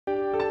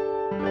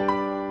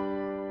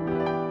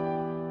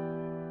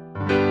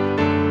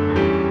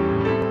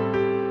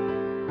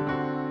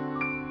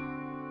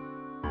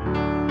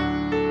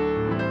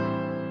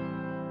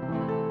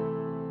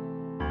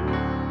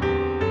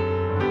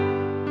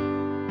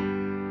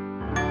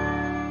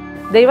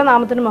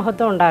ദൈവനാമത്തിന്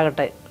മഹത്വം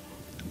ഉണ്ടാകട്ടെ.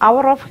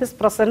 അവർ ഓഫ് ഹിസ്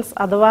പ്രസൻസ്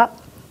അഥവാ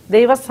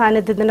ദൈവ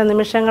സാന്നിധ്യത്തിൻ്റെ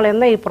നിമിഷങ്ങൾ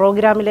എന്ന ഈ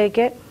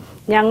പ്രോഗ്രാമിലേക്ക്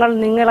ഞങ്ങൾ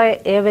നിങ്ങളെ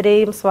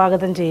ഏവരെയും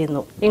സ്വാഗതം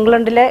ചെയ്യുന്നു.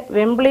 ഇംഗ്ലണ്ടിലെ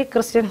വെംബ്ലി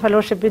ക്രിസ്ത്യൻ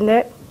ഫെലോഷിപ്പിൻ്റെ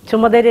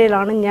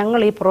ചുമതലയിലാണ് ഞങ്ങൾ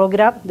ഈ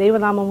പ്രോഗ്രാം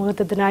ദൈവനാമ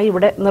മഹത്വത്തിനായി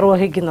ഇവിടെ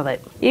നിർവഹിക്കുന്നത്.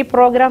 ഈ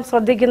പ്രോഗ്രാം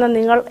ശ്രദ്ധിക്കുന്ന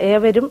നിങ്ങൾ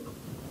ഏവരും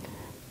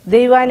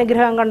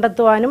ദൈവാനുഗ്രഹം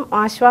കണ്ടെത്തുവാനും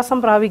ആശ്വാസം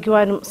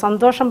പ്രാപിക്കുവാനും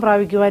സന്തോഷം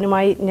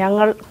പ്രാപിക്കുവാനുമായി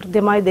ഞങ്ങൾ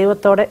കൃത്യമായി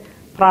ദൈവത്തോടെ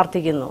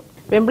പ്രാർത്ഥിക്കുന്നു.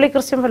 Wembley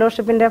Christian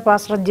ഫെലോഷിപ്പിൻ്റെ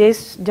pastor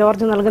Jaise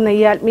George നൽകുന്ന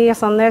ഈ ആത്മീയ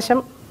സന്ദേശം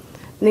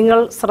നിങ്ങൾ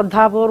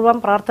ശ്രദ്ധാപൂർവം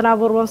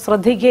പ്രാർത്ഥനാപൂർവം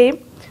ശ്രദ്ധിക്കുകയും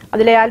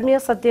അതിലെ ആത്മീയ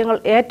സത്യങ്ങൾ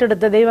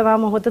ഏറ്റെടുത്ത്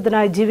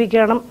ദൈവനാമമഹത്വത്തിനായി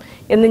ജീവിക്കണം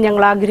എന്ന്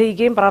ഞങ്ങൾ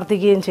ആഗ്രഹിക്കുകയും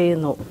പ്രാർത്ഥിക്കുകയും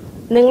ചെയ്യുന്നു.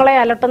 നിങ്ങളെ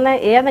അലട്ടുന്ന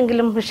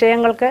ഏതെങ്കിലും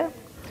വിഷയങ്ങൾക്ക്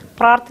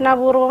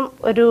പ്രാർത്ഥനാപൂർവം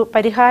ഒരു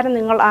പരിഹാരം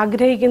നിങ്ങൾ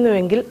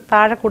ആഗ്രഹിക്കുന്നുവെങ്കിൽ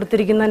താഴെ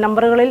കൊടുത്തിരിക്കുന്ന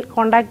നമ്പറുകളിൽ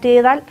കോൺടാക്റ്റ്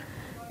ചെയ്താൽ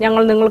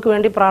ഞങ്ങൾ നിങ്ങൾക്ക്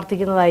വേണ്ടി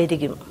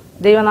പ്രാർത്ഥിക്കുന്നതായിരിക്കും.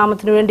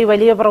 ദൈവനാമത്തിന് വേണ്ടി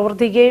വലിയ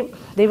പ്രവർത്തിക്കുകയും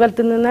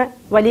ദൈവത്തിൽ നിന്ന്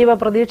വലിയ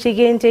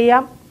പ്രതീക്ഷിക്കുകയും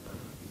ചെയ്യാം.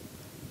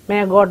 May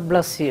God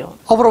bless you.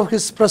 Hour of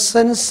his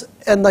presence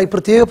എന്ന ഈ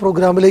പ്രത്യേക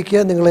പ്രോഗ്രാമിലേക്ക്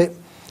നിങ്ങളെ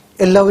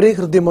എല്ലാവരെയും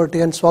ഹൃദ്യമായിട്ട്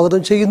ഞാൻ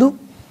സ്വാഗതം ചെയ്യുന്നു.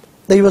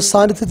 ദൈവ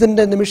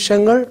സാന്നിധ്യത്തിൻ്റെ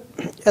നിമിഷങ്ങൾ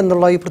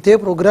എന്നുള്ള ഈ പ്രത്യേക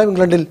പ്രോഗ്രാം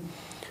ഇംഗ്ലണ്ടിൽ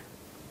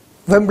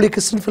വെംബ്ലി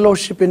ക്രിസ്ത്യൻ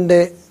ഫെലോഷിപ്പിൻ്റെ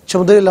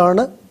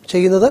ചുമതലയിലാണ്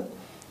ചെയ്യുന്നത്.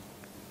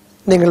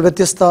 നിങ്ങൾ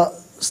വ്യത്യസ്ത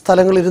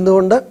സ്ഥലങ്ങളിലിരുന്നു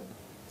കൊണ്ട്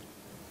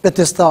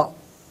വ്യത്യസ്ത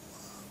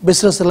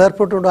ബിസിനസ്സിൽ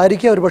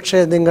ഏർപ്പെട്ടുകൊണ്ടായിരിക്കും ഒരു പക്ഷേ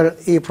നിങ്ങൾ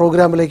ഈ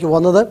പ്രോഗ്രാമിലേക്ക്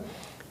വന്നത്.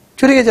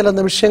 ചുരുങ്ങിയ ചില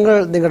നിമിഷങ്ങൾ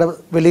നിങ്ങളുടെ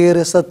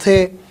വിലയേറിയ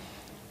ശ്രദ്ധയെ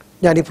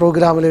ഞാൻ ഈ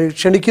പ്രോഗ്രാമിൽ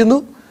ക്ഷണിക്കുന്നു.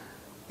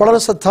 വളരെ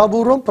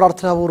ശ്രദ്ധാപൂർവം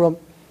പ്രാർത്ഥനാപൂർവം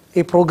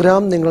ഈ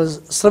പ്രോഗ്രാം നിങ്ങൾ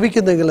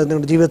ശ്രവിക്കുന്നെങ്കിൽ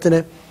നിങ്ങളുടെ ജീവിതത്തിന്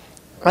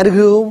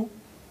അനുഗ്രഹവും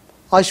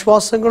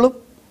ആശ്വാസങ്ങളും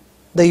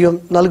ദൈവം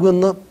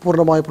നൽകുമെന്ന്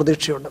പൂർണ്ണമായ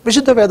പ്രതീക്ഷയുണ്ട്.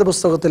 വിശുദ്ധ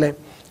വേദപുസ്തകത്തിലെ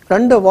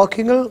 2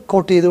 വാക്യങ്ങൾ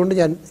കോട്ട് ചെയ്തുകൊണ്ട്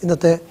ഞാൻ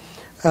ഇന്നത്തെ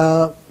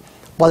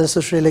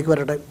വചനശുശ്രൂഷയിലേക്ക്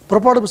വരട്ടെ.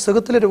 പുറപ്പാട്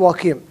പുസ്തകത്തിലൊരു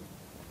വാക്യം,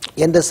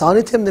 എൻ്റെ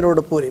സാന്നിധ്യം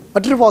നിന്നോട് പോരും.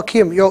 മറ്റൊരു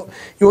വാക്യം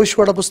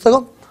യോശുവയുടെ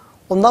പുസ്തകം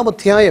 1-ാം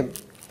അധ്യായം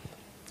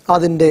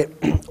അതിൻ്റെ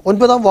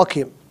 9-ാം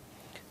വാക്യം,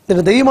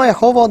 നിന്റെ ദൈവമായ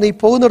യഹോവ നീ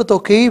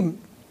പോകുന്നിടത്തൊക്കെയും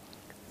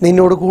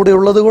നിന്നോട് കൂടെ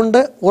ഉള്ളത് കൊണ്ട്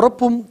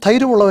ഉറപ്പും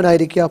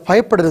ധൈര്യമുള്ളവനായിരിക്കുക,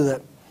 ഭയപ്പെടരുത്,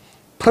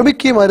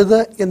 ഭ്രമിക്കുകയും അരുത്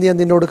എന്ന് ഞാൻ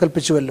നിന്നോട്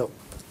കൽപ്പിച്ചുവല്ലോ.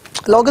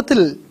 ലോകത്തിൽ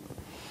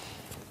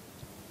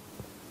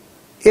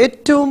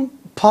ഏറ്റവും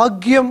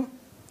ഭാഗ്യകരമായ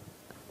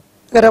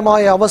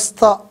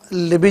അവസ്ഥ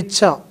ലഭിച്ച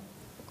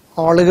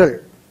ആളുകൾ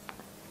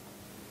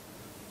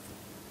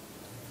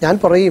ഞാൻ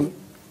പറയും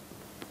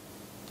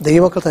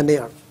ദൈവമക്കൾ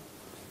തന്നെയാണ്.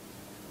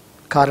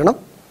 കാരണം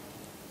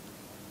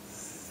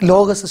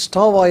ലോക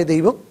സൃഷ്ടാവായ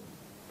ദൈവം,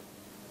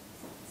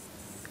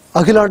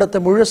 അഖിലാണ്ടത്തെ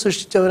മുഴുവൻ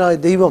സൃഷ്ടിച്ചവനായ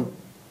ദൈവം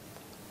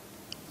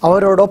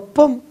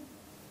അവരോടൊപ്പം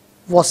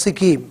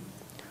വസിക്കുകയും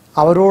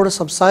അവരോട്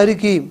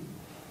സംസാരിക്കുകയും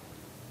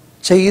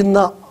ചെയ്യുന്ന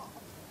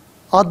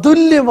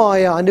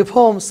അതുല്യമായ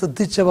അനുഭവം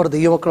സിദ്ധിച്ചവർ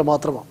ദൈവമക്കൾ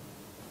മാത്രമാണ്.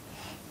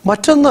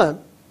 മറ്റൊന്ന്,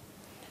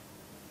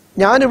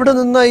 ഞാനിവിടെ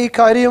നിന്ന് ഈ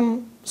കാര്യം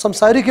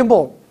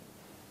സംസാരിക്കുമ്പോൾ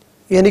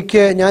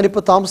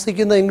ഞാനിപ്പോൾ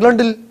താമസിക്കുന്ന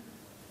ഇംഗ്ലണ്ടിൽ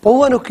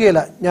പോകാനൊക്കെയില്ല.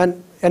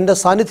 എൻ്റെ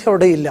സാന്നിധ്യം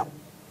അവിടെ ഇല്ല.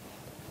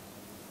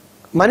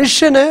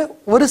 മനുഷ്യന്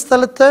ഒരു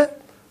സ്ഥലത്ത്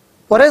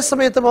ഒരേ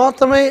സമയത്ത്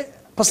മാത്രമേ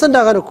പ്രസൻ്റ്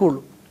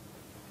ആകാനൊക്കെയുള്ളൂ.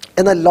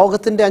 എന്നാൽ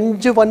ലോകത്തിൻ്റെ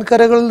 5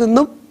 വൻകരകളിൽ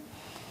നിന്നും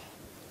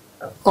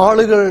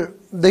ആളുകൾ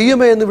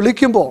ദൈവമേ എന്ന്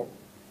വിളിക്കുമ്പോൾ,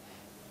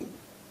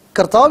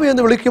 കർത്താവേ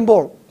എന്ന്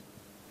വിളിക്കുമ്പോൾ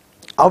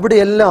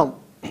അവിടെയെല്ലാം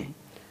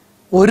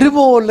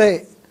ഒരുപോലെ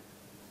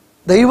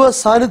ദൈവ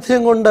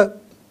സാന്നിധ്യം കൊണ്ട്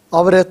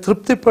അവരെ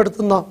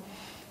തൃപ്തിപ്പെടുത്തുന്ന,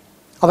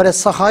 അവരെ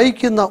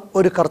സഹായിക്കുന്ന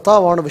ഒരു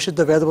കർത്താവാണ്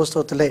വിശുദ്ധ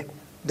വേദപുസ്തകത്തിലെ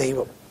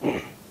ദൈവം.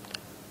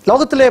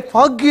 ലോകത്തിലെ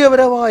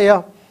ഭാഗ്യപരമായ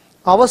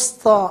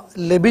അവസ്ഥ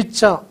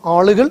ലഭിച്ച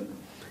ആളുകൾ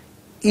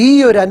ഈ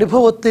ഒരു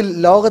അനുഭവത്തിൽ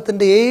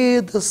ലോകത്തിൻ്റെ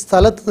ഏത്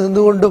സ്ഥലത്ത്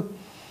നിന്നുകൊണ്ടും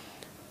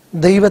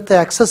ദൈവത്തെ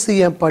ആക്സസ്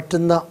ചെയ്യാൻ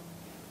പറ്റുന്ന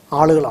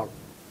ആളുകളാണ്.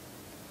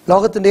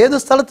 ലോകത്തിൻ്റെ ഏത്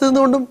സ്ഥലത്ത്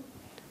നിന്നുകൊണ്ടും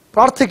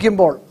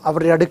പ്രാർത്ഥിക്കുമ്പോൾ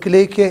അവരുടെ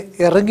അടുക്കിലേക്ക്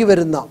ഇറങ്ങി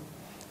വരുന്ന,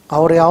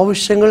 അവരുടെ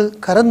ആവശ്യങ്ങൾ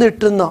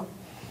കരന്നിട്ടുന്ന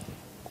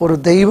ഒരു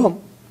ദൈവം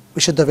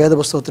വിശുദ്ധ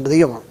വേദപുസ്തകത്തിൻ്റെ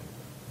ദൈവമാണ്.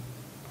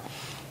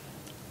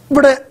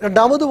 ഇവിടെ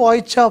രണ്ടാമത്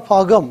വായിച്ച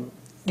ഭാഗം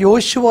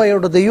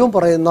യോശുവയോട് ദൈവം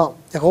പറയുന്ന,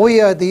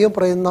 യഹോവയായ ദൈവം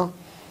പറയുന്ന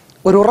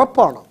ഒരു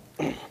ഉറപ്പാണ്.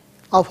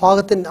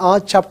 ആ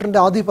ചാപ്റ്ററിൻ്റെ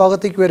ആദ്യ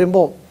ഭാഗത്തേക്ക്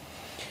വരുമ്പോൾ,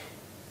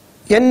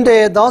 എൻ്റെ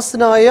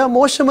ദാസനായ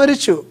മോശ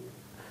മരിച്ചു,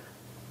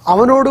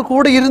 അവനോട്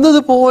കൂടെ ഇരുന്നത്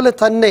പോലെ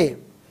തന്നെ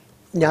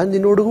ഞാൻ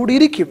നിന്നോട് കൂടി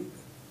ഇരിക്കും.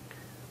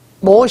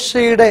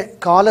 മോശയുടെ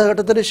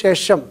കാലഘട്ടത്തിന്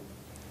ശേഷം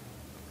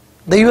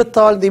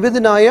ദൈവത്താൽ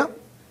നിവേദിതനായ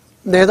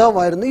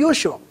നേതാവായിരുന്നു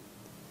യോശുവ.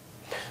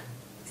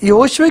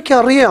 യോശുവയ്ക്ക്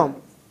അറിയാം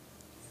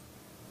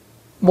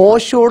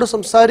മോശയോട്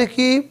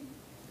സംസാരിക്കുകയും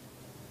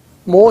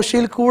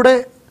മോശയിൽ കൂടെ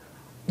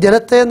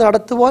ജനത്തെ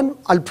നടത്തുവാൻ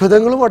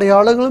അത്ഭുതങ്ങളും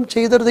അടയാളങ്ങളും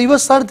ചെയ്തൊരു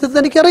ദൈവസാന്നിധ്യത്തെ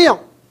എനിക്കറിയാം.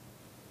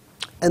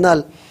 എന്നാൽ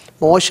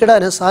മോശയുടെ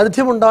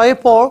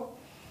അനസാന്നിധ്യമുണ്ടായപ്പോൾ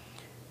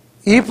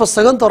ഈ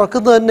പുസ്തകം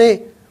തുറക്കുന്നത് തന്നെ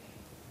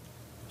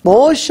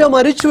മോശ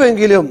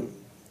മരിച്ചുവെങ്കിലും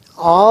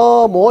ആ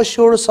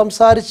മോശയോട്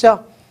സംസാരിച്ച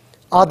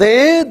അതേ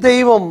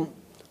ദൈവം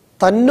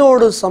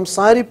തന്നോട്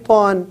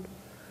സംസാരിപ്പാൻ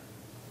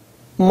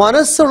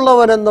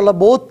മനസ്സുള്ളവനെന്നുള്ള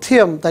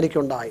ബോധ്യം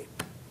തനിക്കുണ്ടായി.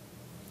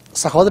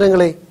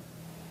 സഹോദരങ്ങളെ,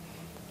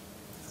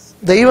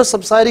 ദൈവം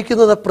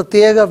സംസാരിക്കുന്നത്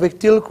പ്രത്യേക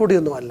വ്യക്തികൾ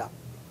കൂടിയൊന്നുമല്ല,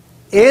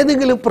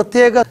 ഏതെങ്കിലും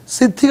പ്രത്യേക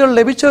സിദ്ധികൾ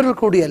ലഭിച്ചവരിൽ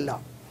കൂടിയല്ല.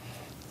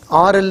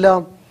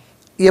 ആരെല്ലാം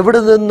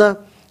എവിടെ നിന്ന്,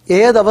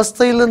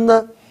 ഏതവസ്ഥയിൽ നിന്ന്,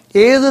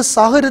 ഏത്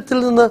സാഹചര്യത്തിൽ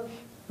നിന്ന്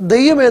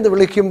ദൈവമെന്ന്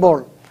വിളിക്കുമ്പോൾ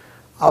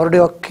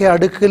അവരുടെയൊക്കെ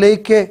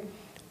അടുക്കിലേക്ക്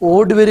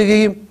ഓടി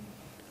വരികയും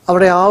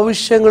അവരുടെ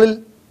ആവശ്യങ്ങളിൽ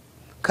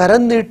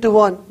കരം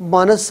നീട്ടുവാൻ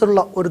മനസ്സുള്ള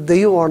ഒരു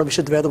ദൈവമാണ്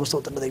വിശുദ്ധ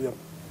വേദപുസ്തകത്തിൻ്റെ ദൈവം.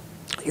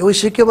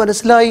 യോശുവയ്ക്ക്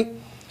മനസ്സിലായി,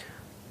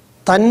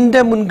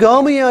 തൻ്റെ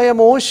മുൻഗാമിയായ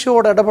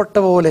മോശയോട് ഇടപെട്ട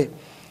പോലെ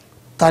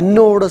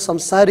തന്നോട്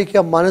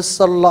സംസാരിക്കാൻ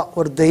മനസ്സുള്ള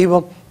ഒരു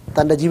ദൈവം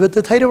തൻ്റെ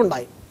ജീവിതത്തിൽ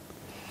ധൈര്യമുണ്ടായി.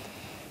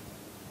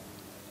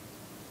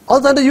 അത്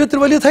തൻ്റെ ജീവിതത്തിൽ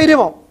വലിയ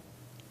ധൈര്യമാണ്.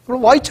 നമ്മൾ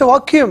വായിച്ച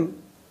വാക്യം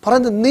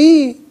പറയുന്നത്, നീ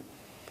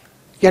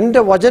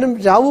എൻ്റെ വചനം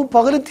രാവും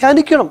പകലും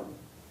ധ്യാനിക്കണം,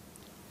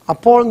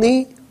 അപ്പോൾ നീ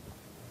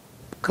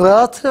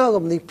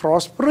കൃതാർത്ഥനാകും, നീ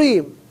പ്രോസ്പർ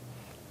ചെയ്യും,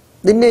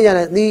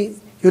 നീ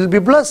യു വിൽ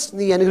ബി ബ്ലസ്,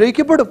 നീ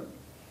അനുഗ്രഹിക്കപ്പെടും.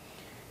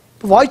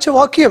 വായിച്ച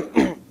വാക്യം,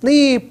 നീ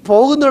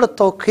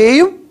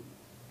പോകുന്നിടത്തൊക്കെയും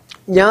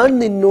ഞാൻ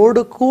നിന്നോട്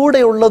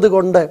കൂടെ ഉള്ളത്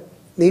കൊണ്ട്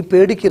നീ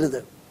പേടിക്കരുത്,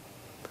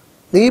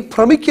 നീ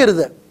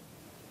ഭ്രമിക്കരുത്.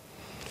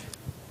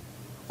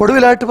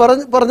 ഒടുവിലായിട്ട്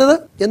പറഞ്ഞത്,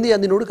 എന്ന് ഞാൻ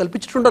നിന്നോട്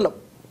കൽപ്പിച്ചിട്ടുണ്ടല്ലോ.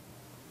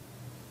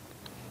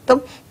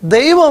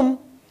 ദൈവം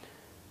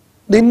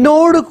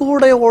നിന്നോട്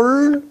കൂടെ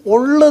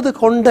ഉള്ളത്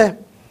കൊണ്ട്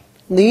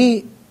നീ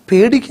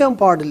പേടിക്കാൻ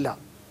പാടില്ല,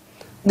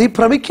 നീ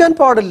ഭ്രമിക്കാൻ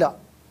പാടില്ല.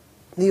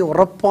 നീ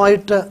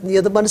ഉറപ്പായിട്ട് നീ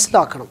അത്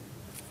മനസ്സിലാക്കണം.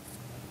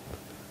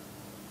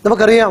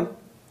 നമുക്കറിയാം,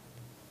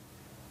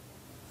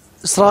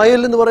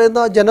 ഇസ്രായേൽ എന്ന്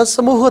പറയുന്ന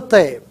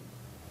ജനസമൂഹത്തെ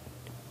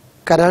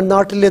കനാൻ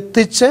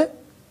നാട്ടിലെത്തിച്ച്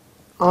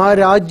ആ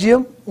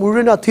രാജ്യം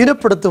മുഴുവൻ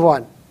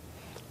അധീനപ്പെടുത്തുവാൻ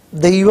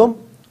ദൈവം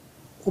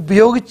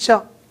ഉപയോഗിച്ച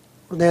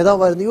ഒരു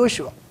നേതാവായിരുന്നു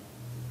യോശുവ.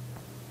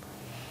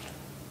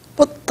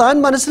 അപ്പോൾ താൻ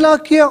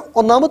മനസ്സിലാക്കിയ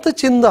ഒന്നാമത്തെ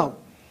ചിന്ത,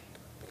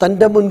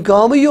 തൻ്റെ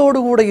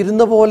മുൻഗാമിയോടുകൂടെ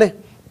ഇരുന്ന പോലെ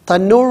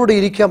തന്നോടുകൂടി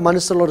ഇരിക്കാൻ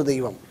മനസ്സുള്ളൊരു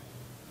ദൈവം.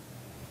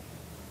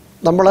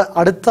 നമ്മൾ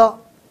അടുത്ത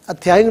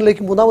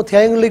അധ്യായങ്ങളിലേക്ക്, 3-ാം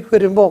അധ്യായങ്ങളിലേക്ക്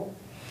വരുമ്പോൾ,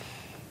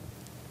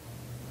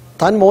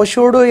 താൻ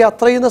മോശയോട്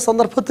യാത്ര ചെയ്യുന്ന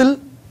സന്ദർഭത്തിൽ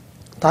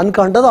താൻ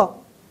കണ്ടതാ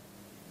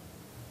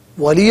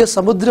വലിയ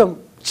സമുദ്രം,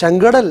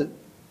 ചെങ്കടൽ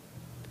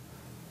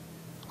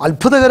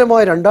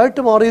അത്ഭുതകരമായി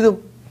രണ്ടായിട്ട് മാറിയതും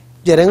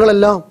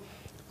ജനങ്ങളെല്ലാം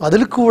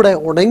അതിൽ കൂടെ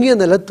ഉണങ്ങിയ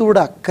നിലത്തൂടെ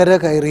അക്കരെ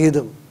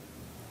കയറിയതും.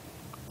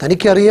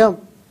 തനിക്കറിയാം,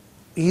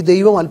 ഈ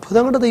ദൈവം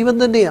അത്ഭുതങ്ങളുടെ ദൈവം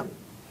തന്നെയാണ്.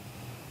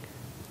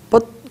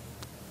 ഇപ്പം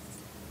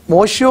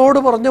മോശയോട്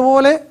പറഞ്ഞ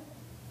പോലെ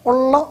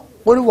ഉള്ള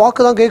ഒരു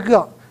വാക്ക് താൻ കേൾക്കുക,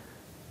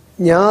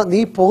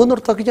 നീ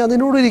പോകുന്നിടത്തൊക്കെ ഞാൻ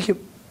നിന്നോട് ഇരിക്കും.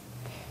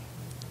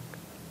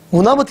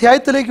 3-ാം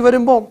അധ്യായത്തിലേക്ക്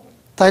വരുമ്പോൾ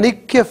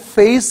തനിക്ക്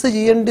ഫേസ്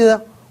ചെയ്യേണ്ട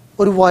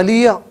ഒരു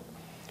വലിയ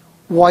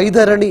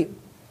വൈതരണി,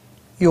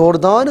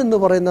 യോർദാൻ എന്ന്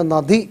പറയുന്ന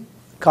നദി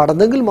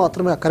കടന്നെങ്കിൽ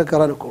മാത്രമേ അക്കരെ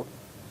കയറാനൊക്കെ ഉള്ളൂ.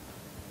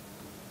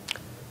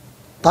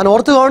 താൻ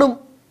ഓർത്ത് കാണും,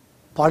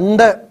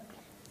 പണ്ട്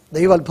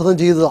ദൈവം അത്ഭുതം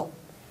ചെയ്തതാണ്,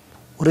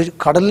 ഒരു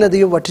കടലിനെ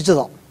ദൈവം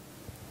വറ്റിച്ചതാണ്.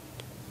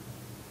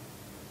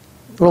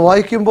 നമ്മൾ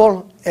വായിക്കുമ്പോൾ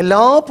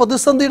എല്ലാ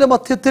പ്രതിസന്ധിയുടെ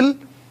മധ്യത്തിൽ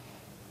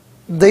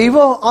ദൈവ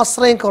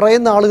ആശ്രയം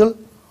കുറയുന്ന ആളുകൾ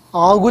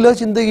ആകുല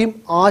ചിന്തയും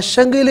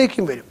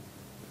ആശങ്കയിലേക്കും വരും.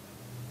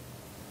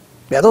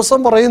 വേദോസം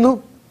പറയുന്നു,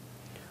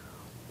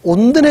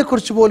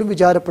 ഒന്നിനെക്കുറിച്ച് പോലും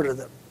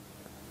വിചാരപ്പെടരുത്.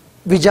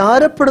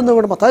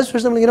 വിചാരപ്പെടുന്നതുകൊണ്ട്, മത്തായി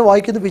സുവിശേഷം നമ്മളിങ്ങനെ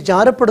വായിക്കുന്നു,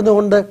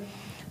 വിചാരപ്പെടുന്നതുകൊണ്ട്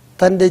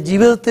തൻ്റെ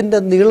ജീവിതത്തിൻ്റെ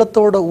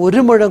നീളത്തോട്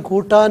ഒരു മുഴം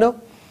കൂട്ടാനോ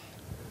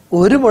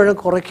ഒരു മുഴം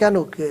കുറയ്ക്കാനോ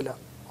ഒക്കെയില്ല.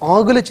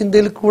 ആകുല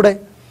ചിന്തയിൽ കൂടെ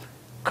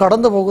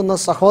കടന്നു പോകുന്ന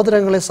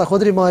സഹോദരങ്ങളെ,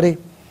 സഹോദരിമാരെ,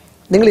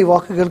 നിങ്ങൾ ഈ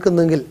വാക്ക്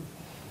കേൾക്കുന്നെങ്കിൽ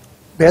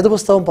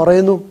വേദപുസ്തകം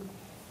പറയുന്നു,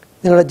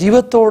 നിങ്ങളുടെ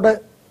ജീവിതത്തോട്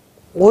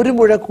ഒരു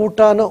മുഴ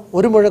കൂട്ടാനോ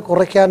ഒരു മുഴ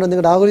കുറയ്ക്കാനോ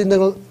നിങ്ങളുടെ ആകുല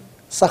ചിന്തകൾ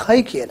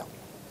സഹായിക്കുകയില്ല.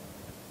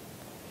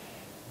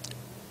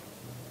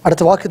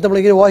 അടുത്ത വാക്യം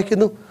നമ്മളിങ്ങനെ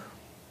വായിക്കുന്നു,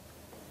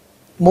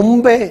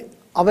 മുമ്പേ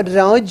അവൻ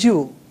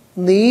രാജ്യവും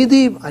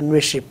നീതിയും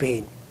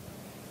അന്വേഷിപ്പീൻ.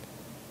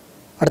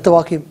 അടുത്ത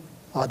വാക്യം,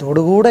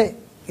 അതോടുകൂടെ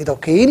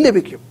ഇതൊക്കെയും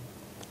ലഭിക്കും.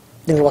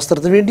 നിങ്ങൾ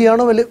വസ്ത്രത്തിന്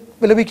വേണ്ടിയാണോ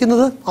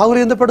വിലപിക്കുന്നത്, ആകുല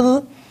ചിന്തപ്പെടുന്നത്?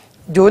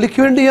 ജോലിക്ക്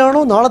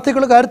വേണ്ടിയാണോ?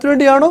 നാളത്തേക്കുള്ള കാര്യത്തിന്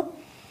വേണ്ടിയാണോ?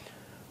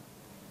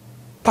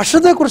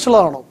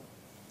 ഭക്ഷണത്തെക്കുറിച്ചുള്ളതാണോ?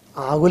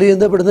 ആകുല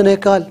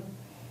ചിന്തപ്പെടുന്നതിനേക്കാൾ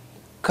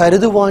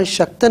കരുതുവാൻ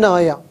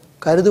ശക്തനായ,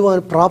 കരുതുവാൻ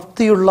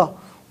പ്രാപ്തിയുള്ള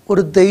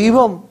ഒരു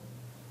ദൈവം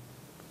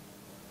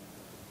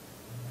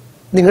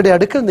നിങ്ങളുടെ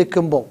അടുക്കൽ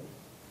നിൽക്കുമ്പോൾ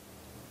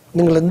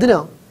നിങ്ങൾ എന്തിനാ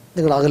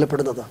നിങ്ങൾ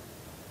അകലപ്പെടുന്നത്?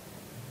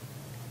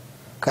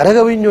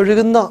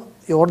 കരകവിഞ്ഞൊഴുകുന്ന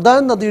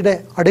യോർദാൻ നദിയുടെ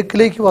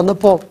അടുക്കിലേക്ക്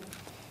വന്നപ്പോൾ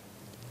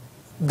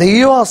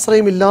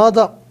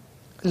ദൈവാശ്രയമില്ലാത്ത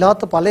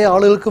പല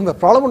ആളുകൾക്കും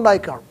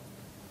വെപ്രാളമുണ്ടായി കാണും.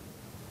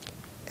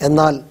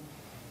 എന്നാൽ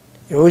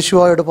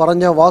യോശുവയോട്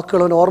പറഞ്ഞ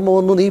വാക്കുകൾ ഓർമ്മ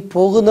വന്നു, നീ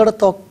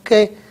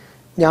പോകുന്നിടത്തൊക്കെ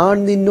ഞാൻ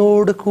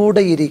നിന്നോട്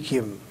കൂടെ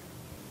ഇരിക്കും.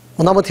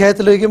 3-ാം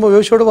അധ്യായത്തിലിരിക്കുമ്പോൾ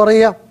യോശുവയോട്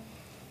പറയുക,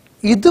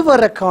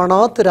 ഇതുവരെ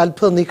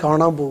കാണാത്തൊരത്ഭുതം നീ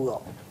കാണാൻ പോവുക.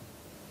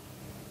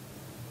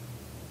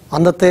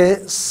 അന്നത്തെ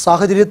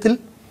സാഹചര്യത്തിൽ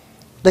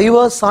ദൈവ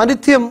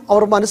സാന്നിധ്യം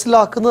അവർ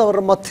മനസ്സിലാക്കുന്നത്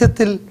അവരുടെ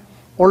മധ്യത്തിൽ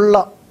ഉള്ള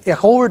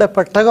യഹോവയുടെ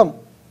പെട്ടകം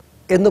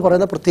എന്ന്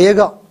പറയുന്ന പ്രത്യേക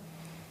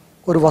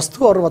ഒരു വസ്തു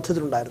അവരുടെ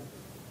മധ്യത്തിലുണ്ടായിരുന്നു.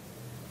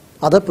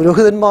 അത്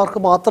പുരോഹിതന്മാർക്ക്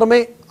മാത്രമേ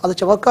അത്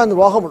ചുമക്കാൻ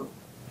നിർവാഹമുള്ളൂ.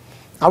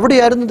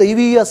 അവിടെയായിരുന്നു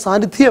ദൈവീയ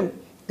സാന്നിധ്യം,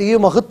 ദൈവ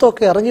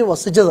മഹത്വമൊക്കെ ഇറങ്ങി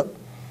വസിച്ചത്.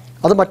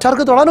 അത്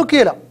മറ്റാർക്ക്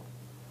തൊടാനൊക്കെയില്ല.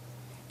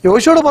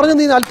 യോശുവോട് പറഞ്ഞു,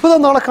 നീ അത്ഭുതം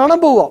നാളെ കാണാൻ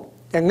പോവുക.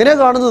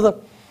 എങ്ങനെയാണ് കാണുന്നത്?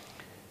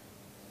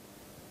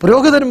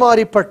 പുരോഹിതന്മാർ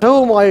ഈ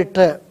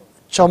പെട്ടകവുമായിട്ട്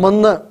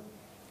ചുമന്ന്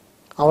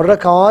അവരുടെ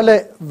കാല്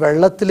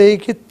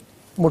വെള്ളത്തിലേക്ക്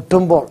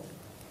മുട്ടുമ്പോൾ,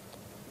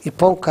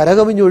 ഇപ്പം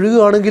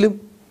കരകവിഞ്ഞൊഴുകുകയാണെങ്കിലും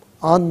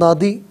ആ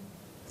നദി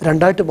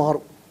രണ്ടായിട്ട്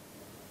മാറും.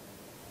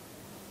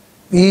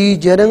 ഈ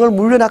ജനങ്ങൾ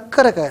മുഴുവൻ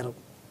അക്കരെ കയറും.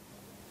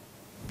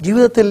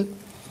 ജീവിതത്തിൽ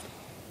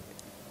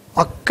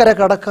അക്കരെ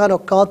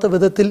കടക്കാനൊക്കാത്ത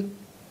വിധത്തിൽ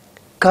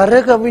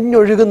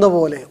കരകവിഞ്ഞൊഴുകുന്ന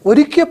പോലെ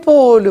ഒരിക്കൽ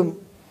പോലും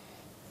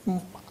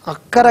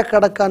അക്കരെ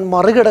കടക്കാൻ,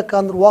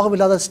 മറികടക്കാൻ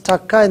നിർവാഹമില്ലാതെ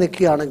സ്റ്റക്കായി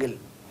നിൽക്കുകയാണെങ്കിൽ,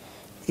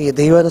 ഈ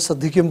ദൈവനെ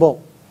ശ്രദ്ധിക്കുമ്പോൾ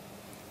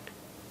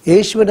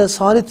യേശുവിൻ്റെ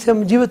സാന്നിധ്യം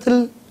ജീവിതത്തിൽ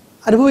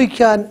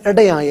അനുഭവിക്കാൻ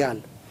ഇടയായാൽ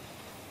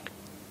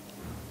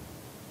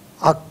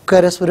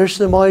അക്കരെ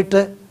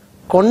സുരക്ഷിതമായിട്ട്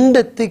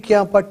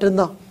കൊണ്ടെത്തിക്കാൻ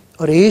പറ്റുന്ന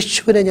ഒരു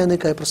യേശുവിനെ ഞാൻ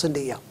നിങ്ങൾക്കായി പ്രസൻറ്റ്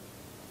ചെയ്യാം.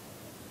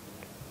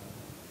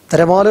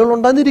 തിരമാലകൾ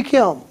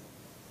ഉണ്ടായിരുന്നിരിക്കാം,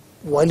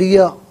 വലിയ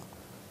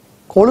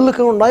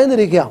കോളുകളൊക്കെ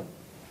ഉണ്ടായിരുന്നിരിക്കാം.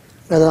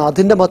 എന്നാൽ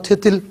അതിൻ്റെ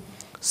മധ്യത്തിൽ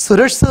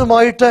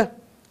സുരക്ഷിതമായിട്ട്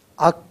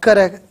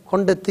അക്കരെ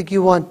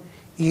കൊണ്ടെത്തിക്കുവാൻ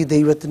ഈ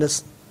ദൈവത്തിന്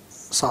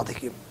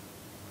സാധിക്കും.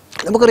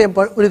 നമുക്കറിയാം,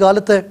 ഒരു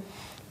കാലത്ത്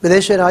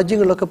വിദേശ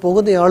രാജ്യങ്ങളിലൊക്കെ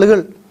പോകുന്ന ആളുകൾ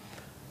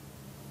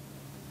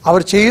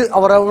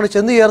അവർ അങ്ങനെ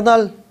ചെന്ന്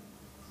ചേർന്നാൽ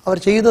അവർ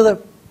ചെയ്യുന്നത്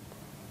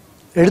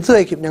എഴുത്ത്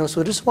വയ്ക്കും. ഞങ്ങൾ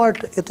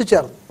സുരക്ഷിതമായിട്ട്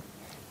എത്തിച്ചേർന്നു.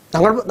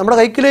 നമ്മുടെ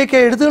കൈക്കിലേക്ക്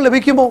എഴുത്തുകൾ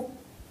ലഭിക്കുമ്പോൾ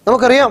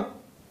നമുക്കറിയാം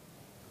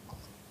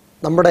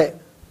നമ്മുടെ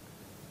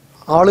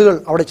ആളുകൾ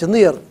അവിടെ ചെന്ന്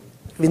ചേർന്നു.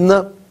 ഇന്ന്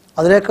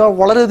അതിനേക്കാൾ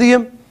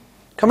വളരെയധികം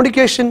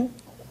കമ്മ്യൂണിക്കേഷൻ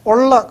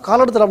ഉള്ള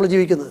കാലഘട്ടത്തിൽ നമ്മൾ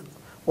ജീവിക്കുന്നത്.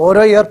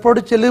 ഓരോ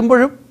എയർപോർട്ടിൽ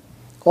ചെല്ലുമ്പോഴും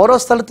ഓരോ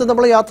സ്ഥലത്തും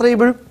നമ്മൾ യാത്ര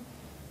ചെയ്യുമ്പോഴും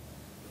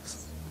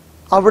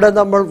അവിടെ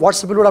നമ്മൾ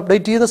വാട്സപ്പിലൂടെ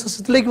അപ്ഡേറ്റ് ചെയ്യുന്ന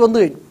സിസ്റ്റത്തിലേക്ക് വന്നു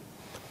കഴിഞ്ഞു.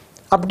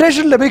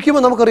 അപ്ഡേഷൻ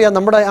ലഭിക്കുമ്പോൾ നമുക്കറിയാം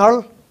നമ്മുടെ ആൾ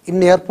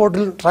ഇന്ന്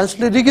എയർപോർട്ടിൽ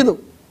ട്രാൻസ്ലേറ്റ് ഇരിക്കുന്നു.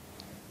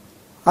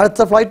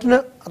 അടുത്ത ഫ്ലൈറ്റിന്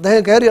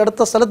അദ്ദേഹം കയറി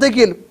അടുത്ത സ്ഥലത്തേക്ക്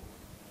ചെല്ലും.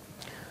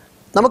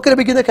 നമുക്ക്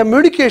ലഭിക്കുന്ന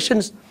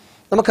കമ്മ്യൂണിക്കേഷൻസ്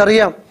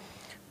നമുക്കറിയാം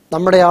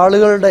നമ്മുടെ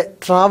ആളുകളുടെ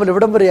ട്രാവൽ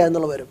എവിടം വരെയാ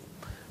എന്നുള്ള വരും.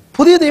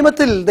 പുതിയ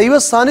നിയമത്തിൽ ദൈവ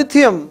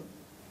സാന്നിധ്യം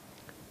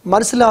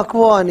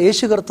മനസ്സിലാക്കുവാൻ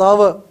യേശു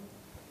കർത്താവ്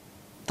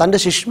തൻ്റെ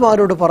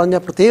ശിഷ്യന്മാരോട് പറഞ്ഞ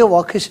പ്രത്യേക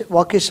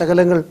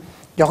വാക്യശകലങ്ങൾ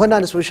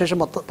യോഹന്നാന്റെ സുവിശേഷം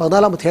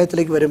 14-ാം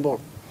അധ്യായത്തിലേക്ക് വരുമ്പോൾ,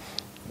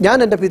 ഞാൻ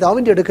എൻ്റെ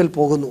പിതാവിൻ്റെ അടുക്കൽ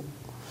പോകുന്നു,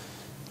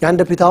 ഞാൻ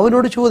എൻ്റെ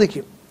പിതാവിനോട്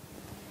ചോദിക്കും,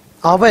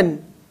 അവൻ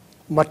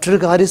മറ്റൊരു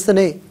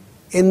കാര്യസ്ഥനെ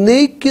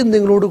എന്നേക്കും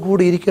നിങ്ങളോട്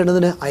കൂടി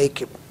ഇരിക്കേണ്ടതിന്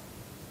അയക്കും.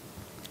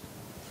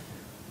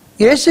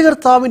 യേശു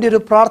കർത്താവിൻ്റെ ഒരു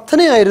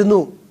പ്രാർത്ഥനയായിരുന്നു,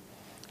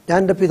 ഞാൻ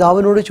എൻ്റെ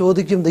പിതാവിനോട്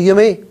ചോദിക്കും,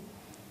 ദൈവമേ,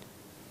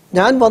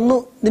 ഞാൻ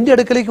നിൻ്റെ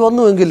അടുക്കലേക്ക്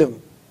വന്നുവെങ്കിലും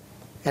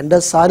എൻ്റെ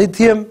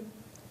സാന്നിധ്യം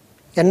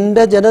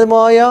എൻ്റെ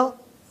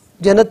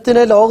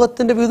ജനത്തിന്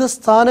ലോകത്തിൻ്റെ വിവിധ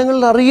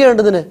സ്ഥാനങ്ങളിൽ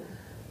അറിയേണ്ടതിന്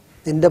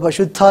നിൻ്റെ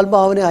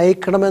പരിശുദ്ധാത്മാവിനെ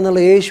അയക്കണമെന്നുള്ള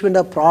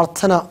യേശുവിൻ്റെ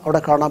പ്രാർത്ഥന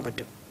അവിടെ കാണാൻ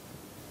പറ്റും.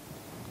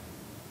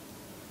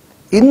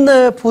 ഇന്ന്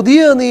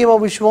പുതിയ നിയമ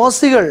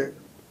വിശ്വാസികൾ,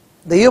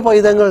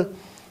 ദൈവപൈതങ്ങൾ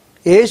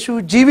യേശു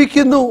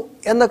ജീവിക്കുന്നു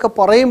എന്നൊക്കെ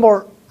പറയുമ്പോൾ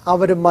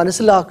അവർ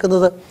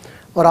മനസ്സിലാക്കുന്നത്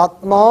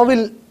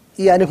ഒരാത്മാവിൽ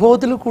ഈ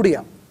അനുഭവത്തിൽ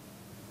കൂടിയാണ്.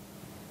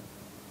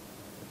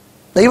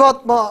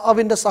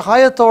 ദൈവാത്മാവിൻ്റെ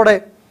സഹായത്തോടെ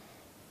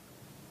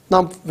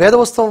നാം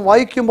വേദപുസ്തകം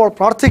വായിക്കുമ്പോൾ,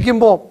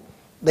 പ്രാർത്ഥിക്കുമ്പോൾ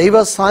ദൈവ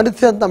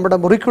സാന്നിധ്യം നമ്മുടെ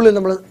മുറിക്കുള്ളിൽ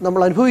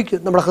നമ്മൾ അനുഭവിക്കും,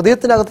 നമ്മുടെ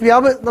ഹൃദയത്തിനകത്ത്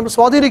നമ്മൾ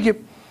സ്വാധീനിക്കും.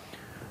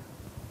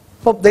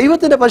 അപ്പം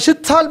ദൈവത്തിൻ്റെ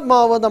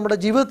പരിശുദ്ധാത്മാവ് നമ്മുടെ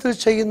ജീവിതത്തിൽ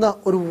ചെയ്യുന്ന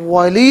ഒരു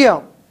വലിയ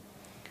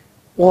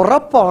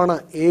ഉറപ്പാണ്,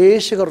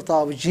 യേശു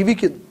കർത്താവ്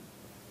ജീവിക്കുന്നു,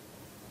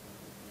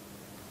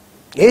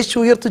 യേശു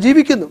ഉയർത്ത്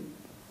ജീവിക്കുന്നു.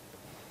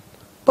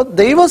 അപ്പം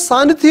ദൈവ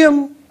സാന്നിധ്യം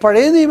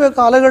പഴയ നിയമ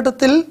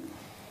കാലഘട്ടത്തിൽ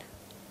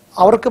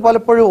അവർക്ക്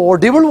പലപ്പോഴും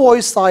ഓഡിബിൾ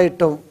വോയിസ്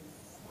ആയിട്ടും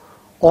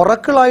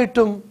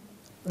ഒറക്കിളായിട്ടും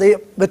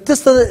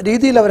വ്യത്യസ്ത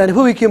രീതിയിൽ അവർ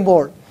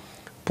അനുഭവിക്കുമ്പോൾ,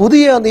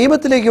 പുതിയ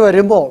നിയമത്തിലേക്ക്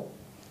വരുമ്പോൾ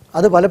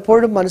അത്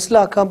പലപ്പോഴും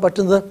മനസ്സിലാക്കാൻ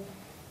പറ്റുന്നത്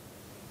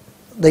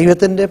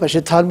ദൈവത്തിൻ്റെ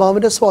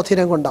പരിശുദ്ധാത്മാവിൻ്റെ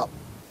സ്വാധീനം കൊണ്ടാണ്.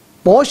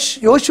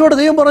 യോശുവോട്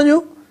ദൈവം പറഞ്ഞു,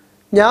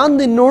 ഞാൻ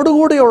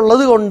നിന്നോടുകൂടെ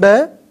ഉള്ളത് കൊണ്ട്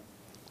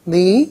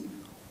നീ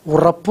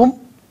ഉറപ്പും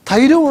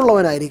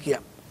ധൈര്യമുള്ളവനായിരിക്കുക.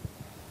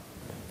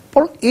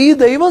 അപ്പോൾ ഈ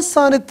ദൈവ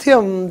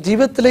സാന്നിധ്യം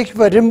ജീവിതത്തിലേക്ക്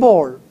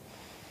വരുമ്പോൾ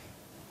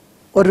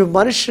ഒരു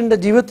മനുഷ്യൻ്റെ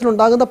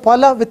ജീവിതത്തിലുണ്ടാകുന്ന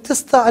പല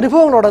വ്യത്യസ്ത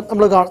അനുഭവങ്ങളോടെ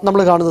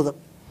നമ്മൾ കാണുന്നത്.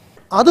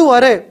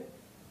 അതുവരെ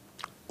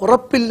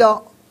ഉറപ്പില്ല,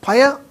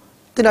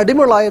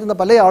 ഭയത്തിനടിമകളായിരുന്ന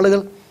പല ആളുകൾ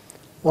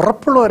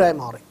ഉറപ്പുള്ളവരായി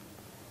മാറി.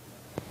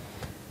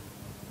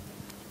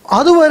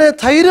 അതുവരെ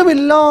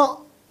ധൈര്യമില്ല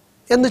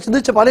എന്ന്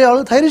ചിന്തിച്ച പല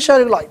ആളുകൾ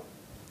ധൈര്യശാലികളായി.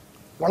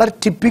 വളരെ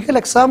ടിപ്പിക്കൽ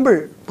എക്സാമ്പിൾ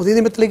പുതിയ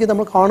നിയമത്തിലേക്ക്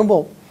നമ്മൾ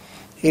കാണുമ്പോൾ,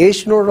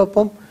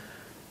 യേശുവിനോടൊപ്പം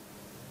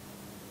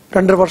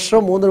 2 വർഷമോ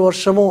 3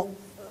 വർഷമോ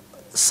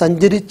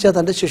സഞ്ചരിച്ച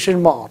തൻ്റെ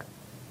ശിഷ്യന്മാർ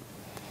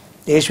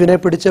യേശുവിനെ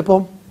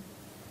പിടിച്ചപ്പം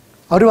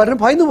അവർ വളരെ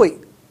ഭയന്നുപോയി,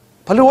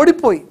 പലരും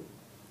ഓടിപ്പോയി.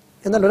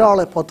 എന്നാൽ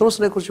ഒരാളെ,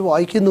 പത്രോസിനെ കുറിച്ച്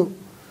വായിക്കുന്നു,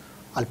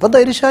 അല്പം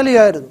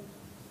ധൈര്യശാലിയായിരുന്നു.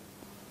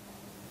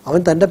 അവൻ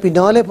തൻ്റെ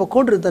പിന്നാലെ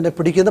പൊയ്ക്കൊണ്ടിരുന്നു, തന്നെ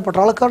പിടിക്കുന്ന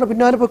പട്ടാളക്കാരുടെ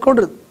പിന്നാലെ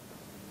പൊയ്ക്കൊണ്ടിരുന്നു.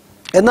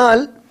 എന്നാൽ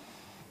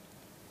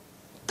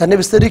തന്നെ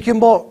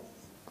വിസ്തരിക്കുമ്പോൾ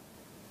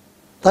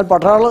താൻ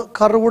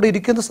പട്ടാളക്കാരുടെ കൂടെ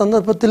ഇരിക്കുന്ന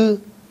സന്ദർഭത്തിൽ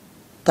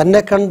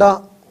തന്നെ കണ്ട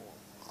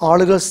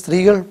ആളുകൾ,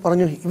 സ്ത്രീകൾ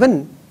പറഞ്ഞു, ഇവൻ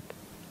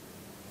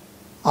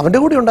അവൻ്റെ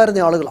കൂടെ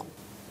ഉണ്ടായിരുന്ന ആളുകളാണ്.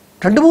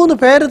 2-3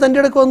 പേര് തൻ്റെ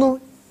അടുക്ക് വന്നു,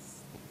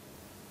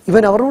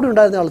 ഇവൻ അവരുടെ കൂടെ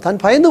ഉണ്ടായിരുന്ന ആൾ താൻ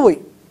ഭയന്നുപോയി.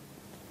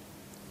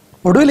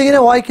 ഒടുവിൽ ഇങ്ങനെ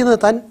വായിക്കുന്നത്,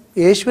 താൻ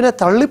യേശുവിനെ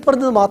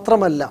തള്ളിപ്പറഞ്ഞത്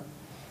മാത്രമല്ല,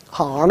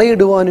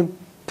 ആണയിടുവാനും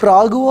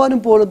പ്രാകുവാനും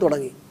പോലും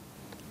തുടങ്ങി.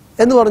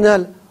 എന്ന്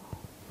പറഞ്ഞാൽ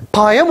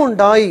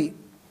ഭയമുണ്ടായി.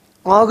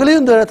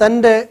 ആകലെയും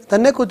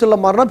തന്നെക്കുറിച്ചുള്ള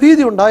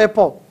മരണഭീതി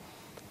ഉണ്ടായപ്പോൾ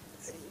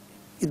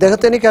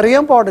ഇദ്ദേഹത്തെ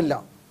എനിക്കറിയാൻ പാടില്ല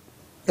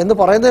എന്ന്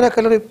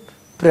പറയുന്നതിനേക്കാൾ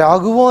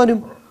പ്രാകുവാനും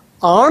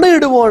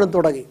ആണയിടുവാനും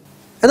തുടങ്ങി.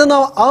 എന്നാൽ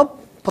ആ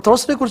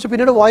പത്രോസിനെ കുറിച്ച്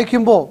പിന്നീട്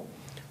വായിക്കുമ്പോൾ,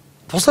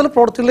 അപ്പോസ്തല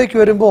പ്രവൃത്തികളിലേക്ക്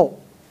വരുമ്പോൾ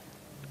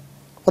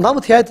ഒന്നാം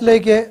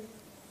അധ്യായത്തിലേക്ക്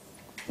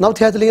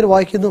ഇങ്ങനെ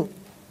വായിക്കുന്നു,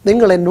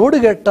 നിങ്ങൾ എന്നോട്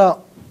കേട്ട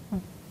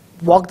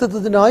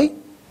വാഗ്ദത്തത്തിനായി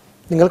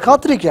നിങ്ങൾ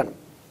കാത്തിരിക്കുകയാണ്.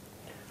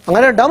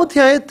 അങ്ങനെ രണ്ടാം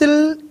അധ്യായത്തിൽ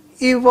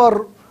ഇവർ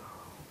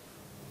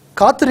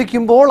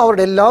കാത്തിരിക്കുമ്പോൾ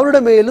അവരുടെ എല്ലാവരുടെ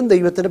മേലും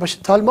ദൈവത്തിൻ്റെ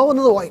പരിശുദ്ധാത്മാവ്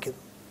എന്നത് വായിക്കുന്നു.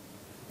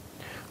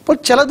 അപ്പോൾ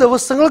ചില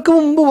ദിവസങ്ങൾക്ക്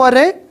മുമ്പ്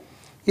വരെ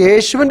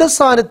യേശുവിൻ്റെ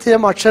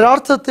സാന്നിധ്യം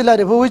അക്ഷരാർത്ഥത്തിൽ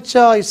അനുഭവിച്ച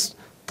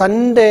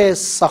തൻ്റെ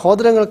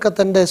സഹോദരങ്ങൾക്ക്,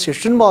 തൻ്റെ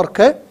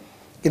ശിഷ്യന്മാർക്ക്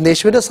ഇന്ന്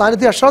യേശുവിൻ്റെ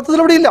സാന്നിധ്യം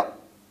അക്ഷരാർത്ഥത്തിൽ അവിടെ ഇല്ല.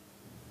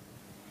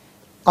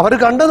 അവർ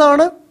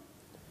കണ്ടതാണ്,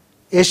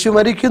 യേശു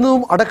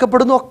മരിക്കുന്നതും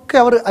അടക്കപ്പെടുന്നതും ഒക്കെ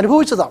അവർ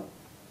അനുഭവിച്ചതാണ്.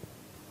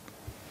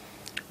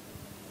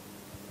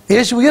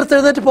 യേശു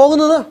ഉയർത്തെഴുന്നേറ്റ്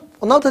പോകുന്നത്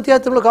ഒന്നാമത്തെ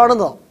അധ്യായത്തിൽ നമ്മൾ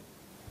കാണുന്നതാണ്.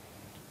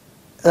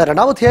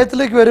 രണ്ടാമത്തെ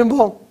അധ്യായത്തിലേക്ക്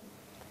വരുമ്പോൾ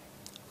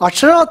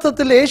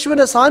അക്ഷരാർത്ഥത്തിൽ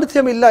യേശുവിൻ്റെ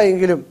സാന്നിധ്യമില്ല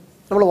എങ്കിലും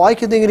നമ്മൾ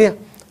വായിക്കുന്നത് എങ്ങനെയാണ്?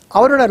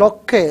 അവരുടെ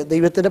ഒക്കെ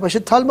ദൈവത്തിൻ്റെ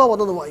പരിശുദ്ധാത്മാവ്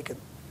വന്നത്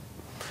വായിക്കുന്നു.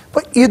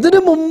 അപ്പം ഇതിനു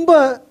മുമ്പ്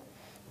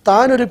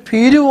താനൊരു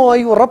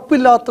ഭീരുവായി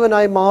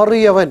ഉറപ്പില്ലാത്തവനായി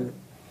മാറിയവൻ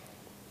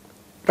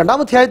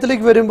രണ്ടാമത്തെ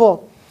അധ്യായത്തിലേക്ക് വരുമ്പോൾ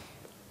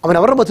അവൻ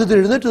അവരുടെ മധ്യത്തിൽ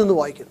എഴുന്നേറ്റ് നിന്ന്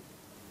വായിക്കുന്നു.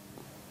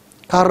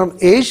 കാരണം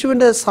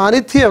യേശുവിൻ്റെ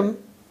സാന്നിധ്യം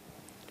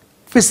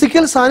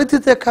ഫിസിക്കൽ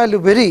സാന്നിധ്യത്തെക്കാൾ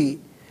ഉപരി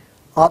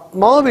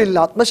ആത്മാവിൽ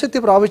ആത്മശക്തി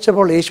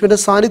പ്രാപിച്ചപ്പോൾ യേശുവിൻ്റെ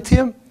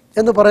സാന്നിധ്യം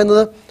എന്ന്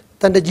പറയുന്നത്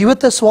തൻ്റെ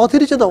ജീവിതത്തെ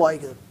സ്വാധീനിച്ചെന്ന്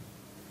വായിക്കുന്നത്.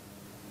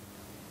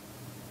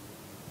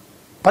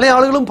 പല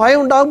ആളുകളും ഭയം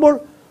ഉണ്ടാകുമ്പോൾ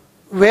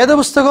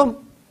വേദപുസ്തകം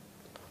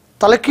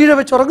തലക്കീഴെ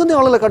വെച്ച് ഉറങ്ങുന്ന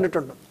ആളുകളെ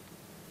കണ്ടിട്ടുണ്ട്.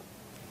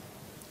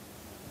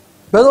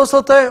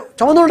 വേദപുസ്തകത്തെ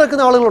ചുമന്നു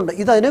നടക്കുന്ന ആളുകളുണ്ട്.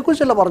 ഇത്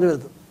അതിനെക്കുറിച്ചല്ല പറഞ്ഞു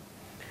വരുന്നത്.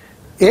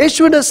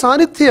 യേശുവിൻ്റെ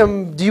സാന്നിധ്യം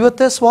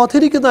ജീവിതത്തെ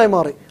സ്വാധീനിക്കുന്നതായി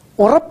മാറി.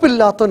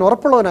 ഉറപ്പില്ലാത്തവൻ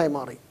ഉറപ്പുള്ളവനായി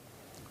മാറി.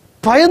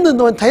 ഭയം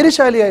നിന്നവൻ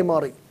ധൈര്യശാലിയായി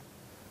മാറി.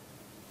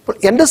 അപ്പോൾ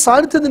എൻ്റെ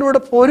സാന്നിധ്യം നിന്നോട്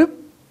പോരും.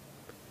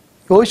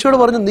 യോശുവോട്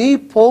പറഞ്ഞു, നീ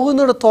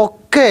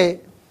പോകുന്നിടത്തൊക്കെ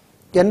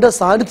എൻ്റെ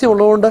സാന്നിധ്യം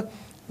ഉള്ളതുകൊണ്ട്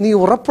നീ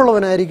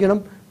ഉറപ്പുള്ളവനായിരിക്കണം,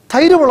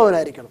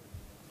 ധൈര്യമുള്ളവനായിരിക്കണം.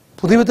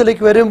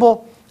 പുതിയത്തിലേക്ക് വരുമ്പോൾ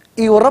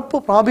ഈ ഉറപ്പ്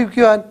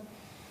പ്രാപിക്കുവാൻ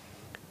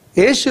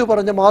യേശു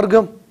പറഞ്ഞ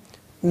മാർഗം,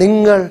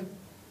 നിങ്ങൾ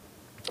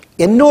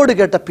എന്നോട്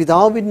കേട്ട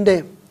പിതാവിൻ്റെ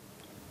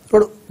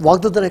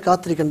വാഗ്ദത്തത്തിനെ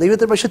കാത്തിരിക്കണം.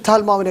 ദൈവത്തിൻ്റെ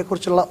പരിശുദ്ധാത്മാവിനെ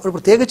കുറിച്ചുള്ള ഒരു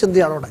പ്രത്യേക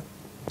ചിന്തയാണ് അവിടെ.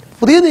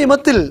 പുതിയ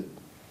നിയമത്തിൽ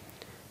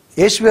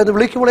യേശുവെ അത്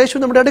വിളിക്കുമ്പോൾ യേശു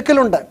നമ്മുടെ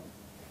അടുക്കലുണ്ട്.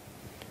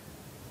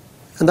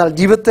 എന്നാൽ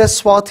ജീവിതത്തെ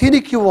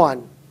സ്വാധീനിക്കുവാൻ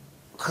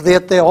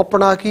ഹൃദയത്തെ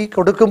ഓപ്പണാക്കി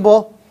കൊടുക്കുമ്പോൾ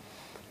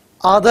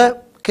അത്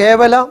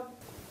കേവലം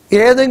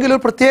ഏതെങ്കിലും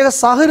ഒരു പ്രത്യേക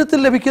സാഹചര്യത്തിൽ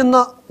ലഭിക്കുന്ന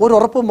ഒരു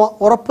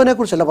ഉറപ്പിനെ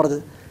കുറിച്ചല്ല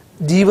പറഞ്ഞത്.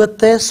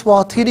 ജീവിതത്തെ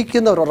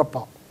സ്വാധീനിക്കുന്ന ഒരു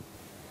ഉറപ്പാണ്.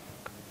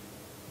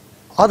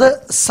 അത്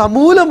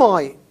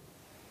സമൂലമായി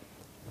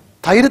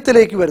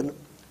ധൈര്യത്തിലേക്ക് വരുന്നു,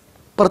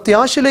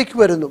 പ്രത്യാശയിലേക്ക്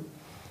വരുന്നു,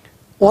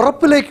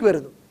 ഉറപ്പിലേക്ക്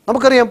വരുന്നു.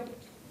 നമുക്കറിയാം,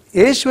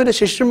 യേശുവിൻ്റെ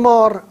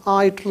ശിഷ്യന്മാർ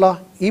ആയിട്ടുള്ള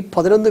ഈ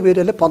 11 പേര്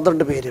അല്ലെ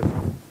 12 പേരും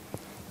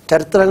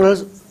ചരിത്രങ്ങൾ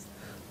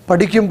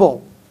പഠിക്കുമ്പോൾ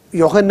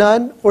യോഹന്നാൻ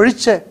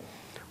ഒഴിച്ച്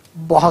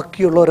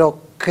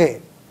ബാക്കിയുള്ളവരൊക്കെ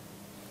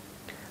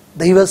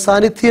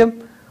ദൈവസാന്നിധ്യം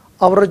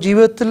അവരുടെ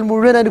ജീവിതത്തിൽ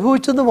മുഴുവൻ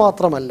അനുഭവിച്ചെന്ന്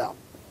മാത്രമല്ല,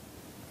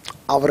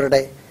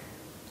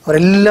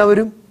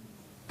 അവരെല്ലാവരും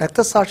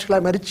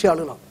രക്തസാക്ഷികളായി മരിച്ച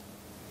ആളുകളാണ്.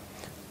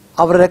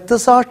 അവർ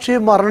രക്തസാക്ഷി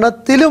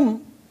മരണത്തിലും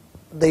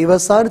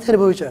ദൈവസാന്നിധ്യം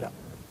അനുഭവിച്ചവരാണ്.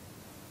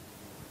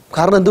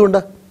 കാരണം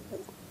എന്തുകൊണ്ട്?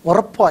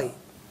 ഉറപ്പായി.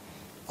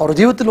 അവർ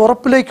ജീവിതത്തിൽ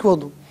ഉറപ്പിലേക്ക്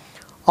വന്നു,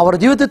 അവർ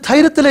ജീവിതത്തിൽ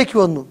ധൈര്യത്തിലേക്ക്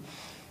വന്നു.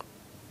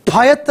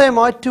 ഭയത്തെ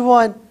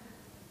മാറ്റുവാൻ,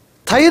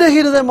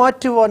 ധൈര്യഹീനതയെ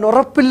മാറ്റുവാൻ,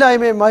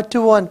 ഉറപ്പില്ലായ്മയെ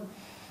മാറ്റുവാൻ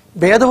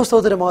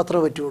വേദപുസ്തകത്തിന്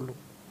മാത്രമേ പറ്റുള്ളൂ.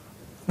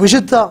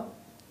 വിശുദ്ധ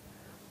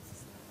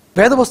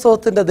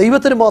വേദപുസ്തകത്തിൻ്റെ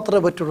ദൈവത്തിന്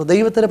മാത്രമേ പറ്റുള്ളൂ.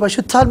 ദൈവത്തിൻ്റെ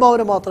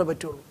പരിശുദ്ധാത്മാവിന് മാത്രമേ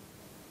പറ്റുള്ളൂ.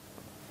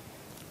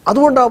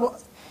 അതുകൊണ്ടാണ്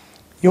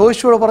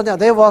യോശുവോട് പറഞ്ഞ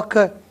അതേ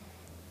വാക്ക്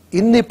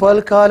ഇന്നീ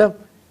പകൽക്കാലം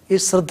ഈ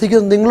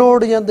ശ്രദ്ധിക്കുന്ന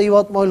നിങ്ങളോട് ഞാൻ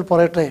ദൈവാത്മാവിൽ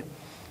പറയട്ടെ,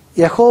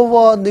 യഹോവ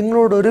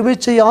നിങ്ങളോട്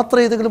ഒരുമിച്ച് യാത്ര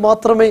ചെയ്തെങ്കിൽ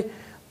മാത്രമേ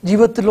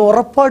ജീവിതത്തിൽ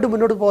ഉറപ്പായിട്ട്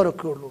മുന്നോട്ട്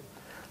പോകാനൊക്കെ ഉള്ളൂ,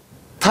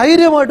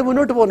 ധൈര്യമായിട്ട്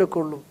മുന്നോട്ട് പോകാനൊക്കെ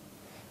ഉള്ളൂ.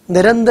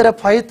 നിരന്തര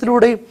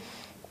ഭയത്തിലൂടെയും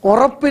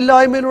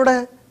ഉറപ്പില്ലായ്മയിലൂടെ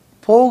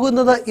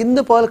പോകുന്നത്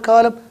ഇന്ന്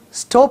പകൽക്കാലം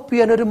സ്റ്റോപ്പ്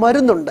ചെയ്യാൻ ഒരു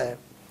മരുന്നുണ്ട്,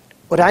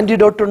 ഒരു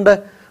ആൻറ്റിഡോട്ട് ഉണ്ട്.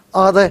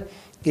 അത്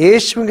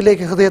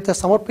യേശുവിലേക്ക് ഹൃദയത്തെ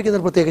സമർപ്പിക്കുന്ന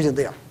ഒരു പ്രത്യേക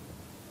ചിന്തയാണ്.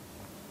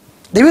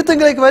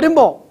 ദൈവത്തെങ്കിലേക്ക്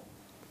വരുമ്പോൾ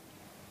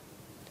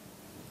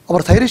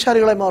അവർ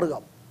ധൈര്യശാലികളായി മാറുക.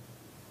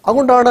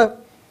 അതുകൊണ്ടാണ്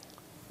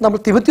നമ്മൾ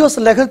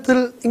തിമോഥെയോസ് ലേഖനത്തിൽ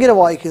ഇങ്ങനെ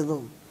വായിക്കുന്നു,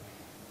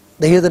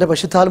 ദൈവത്തിൻ്റെ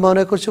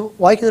പരിശുദ്ധാത്മാവിനെ കുറിച്ച്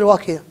വായിക്കുന്നൊരു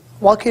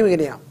വാക്യം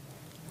ഇങ്ങനെയാണ്,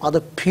 അത്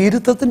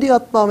ഭീരുത്വത്തിൻ്റെ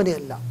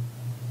ആത്മാവിനെയല്ല,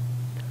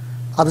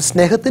 അത്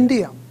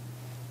സ്നേഹത്തിൻ്റെയാണ്.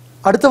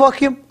 അടുത്ത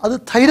വാക്യം അത്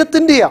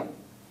ധൈര്യത്തിൻ്റെയാണ്,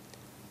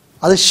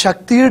 അത്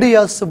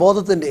ശക്തിയുടെയാണ്,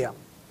 സുബോധത്തിൻ്റെയാണ്.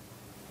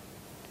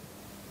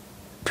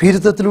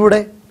 ഭീരുത്വത്തിലൂടെ,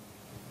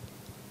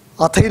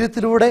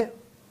 അധൈര്യത്തിലൂടെ,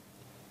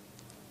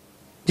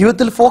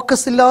 ജീവിതത്തിൽ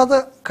ഫോക്കസ് ഇല്ലാതെ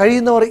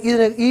കഴിയുന്നവർ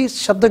ഈ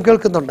ശബ്ദം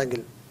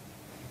കേൾക്കുന്നുണ്ടെങ്കിൽ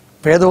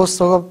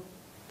വേദപുസ്തകം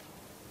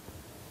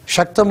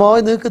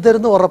ശക്തമായി നിങ്ങൾക്ക്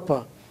തരുന്ന ഉറപ്പ്,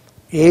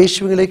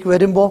 യേശുവിലേക്ക്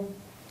വരുമ്പോൾ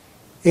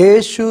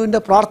യേശുവിൻ്റെ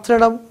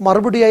പ്രാർത്ഥനയുടെ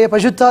മറുപടിയായ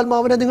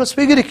പരിശുദ്ധാത്മാവിനെ നിങ്ങൾ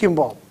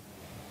സ്വീകരിക്കുമ്പോൾ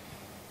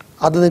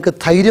അത് നിങ്ങൾക്ക്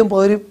ധൈര്യം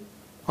പകരും,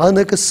 അത്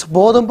നിങ്ങൾക്ക്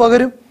ബോധം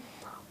പകരും,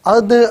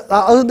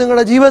 അത്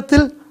നിങ്ങളുടെ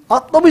ജീവിതത്തിൽ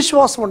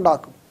ആത്മവിശ്വാസം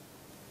ഉണ്ടാക്കും.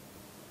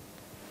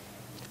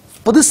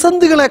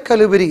 പ്രതിസന്ധികളെക്കാൾ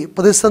ഉപരി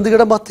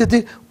പ്രതിസന്ധിയുടെ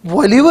മധ്യത്തിൽ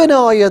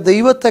വലിയവനായ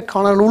ദൈവത്തെ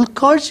കാണാനുള്ള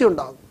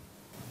ഉൾക്കാഴ്ചയുണ്ടാകും.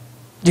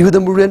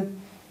 ജീവിതം മുഴുവൻ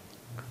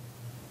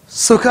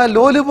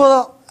സുഖലോലുപത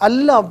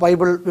അല്ല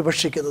ബൈബിൾ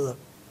വിവക്ഷിക്കുന്നത്,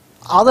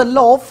 അതല്ല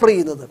ഓഫർ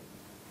ചെയ്യുന്നത്.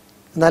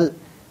 എന്നാൽ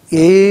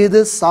ഏത്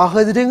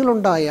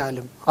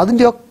സാഹചര്യങ്ങളുണ്ടായാലും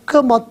അതിൻ്റെയൊക്കെ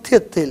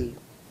മധ്യത്തിൽ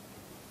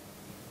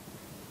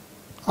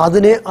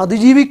അതിനെ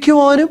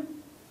അതിജീവിക്കുവാനും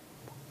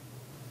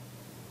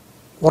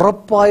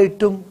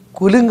ഉറപ്പായിട്ടും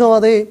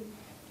കുലുങ്ങാതെ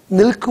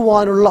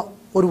നിൽക്കുവാനുള്ള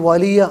ഒരു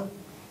വലിയ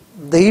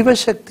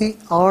ദൈവശക്തി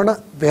ആണ്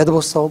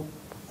വേദപുസ്തകം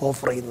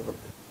ഓഫർ ചെയ്യുന്നത്.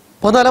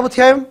 14-ാം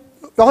അധ്യായം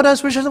യോഹന്നാൻ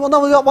സുവിശേഷം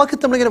 1-ാം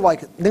വാക്യത്തിൽ നമ്മളിങ്ങനെ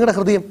വായിക്കും, നിങ്ങളുടെ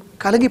ഹൃദയം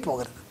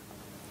കലങ്ങിപ്പോകരുത്,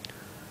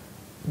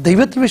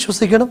 ദൈവത്തിൽ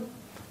വിശ്വസിക്കണം,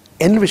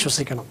 എന്നിൽ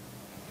വിശ്വസിക്കണം.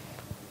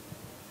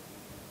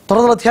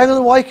 തുടർന്നുള്ള അധ്യായങ്ങൾ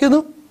വായിക്കുന്നു,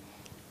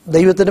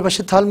 ദൈവത്തിൻ്റെ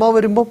പരിശുദ്ധാത്മാവ്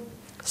വരുമ്പം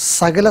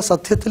സകല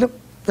സത്യത്തിലും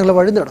നിങ്ങളെ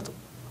വഴി നടത്തും.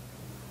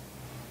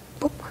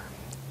 അപ്പം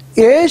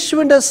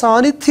യേശുവിൻ്റെ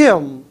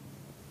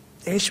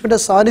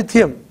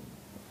സാന്നിധ്യം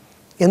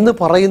എന്ന്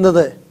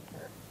പറയുന്നത്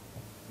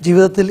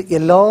ജീവിതത്തിൽ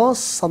എല്ലാ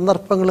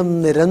സന്ദർഭങ്ങളും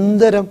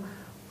നിരന്തരം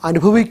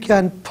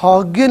അനുഭവിക്കാൻ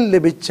ഭാഗ്യം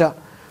ലഭിച്ച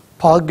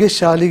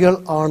ഭാഗ്യശാലികൾ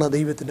ആണ്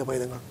ദൈവത്തിൻ്റെ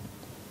പൈതങ്ങൾ.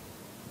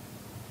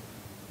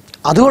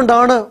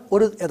 അതുകൊണ്ടാണ്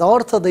ഒരു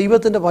യഥാർത്ഥ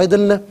ദൈവത്തിൻ്റെ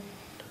പൈതലിന്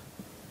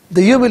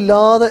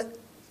ദൈവമില്ലാതെ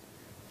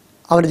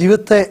അവൻ്റെ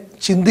ജീവിതത്തെ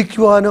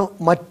ചിന്തിക്കുവാനോ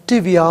മറ്റ്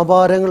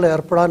വ്യാപാരങ്ങളിൽ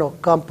ഏർപ്പെടാനോ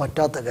ഒക്കെ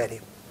പറ്റാത്ത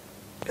കാര്യം.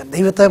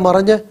 ദൈവത്തെ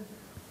മറഞ്ഞ്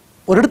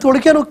ഒരിടത്ത്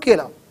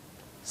ഒളിക്കാനൊക്കെയല്ല.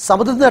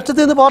 സമുദ്രത്തിൻ്റെ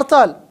അറ്റത്ത് നിന്ന്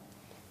പാർത്താൽ,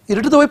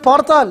 ഇരുട്ടത്ത് പോയി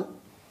പാർത്താൽ,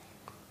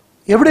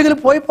 എവിടെയെങ്കിലും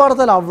പോയി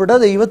പാർത്താൽ അവിടെ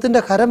ദൈവത്തിൻ്റെ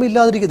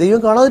കരമില്ലാതിരിക്കുക,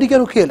 ദൈവം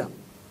കാണാതിരിക്കാനൊക്കെയല്ല.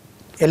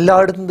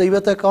 എല്ലായിടത്തും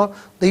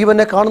ദൈവം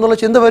എന്നെ കാണുന്നുള്ള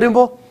ചിന്ത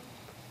വരുമ്പോൾ,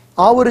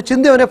 ആ ഒരു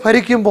ചിന്ത അവനെ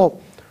ഭരിക്കുമ്പോൾ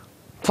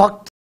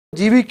ഭക്തി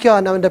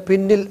ജീവിക്കാൻ അവൻ്റെ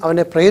പിന്നിൽ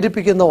അവനെ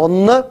പ്രേരിപ്പിക്കുന്ന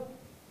ഒന്ന്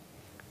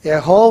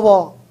യഹോവ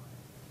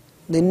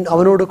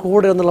അവനോട്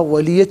കൂടെ എന്നുള്ള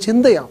വലിയ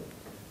ചിന്തയാണ്.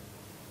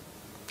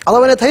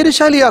 അതവനെ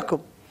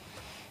ധൈര്യശാലിയാക്കും,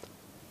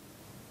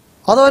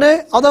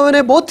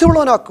 അതവനെ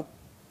ബോധ്യമുള്ളവനാക്കും,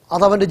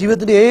 അതവൻ്റെ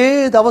ജീവിതത്തിൻ്റെ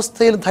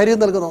ഏതവസ്ഥയിലും ധൈര്യം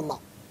നൽകുന്ന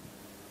ഒന്നാണ്.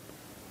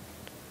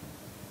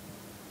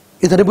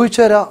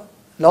 ഇതനുഭവിച്ചവരാ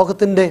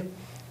ലോകത്തിൻ്റെ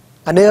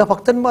അനേക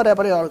ഭക്തന്മാരായ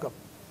പല ആളുകൾ.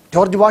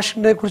 ജോർജ്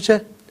വാഷിംഗ്ടനെ കുറിച്ച്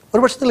ഒരു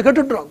പക്ഷത്തിൽ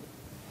കേട്ടിട്ടുണ്ടാകും.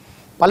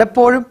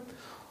 പലപ്പോഴും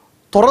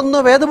തുറന്ന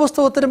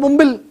വേദപുസ്തകത്തിന്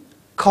മുമ്പിൽ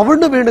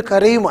കവിണ്ണു വീണ്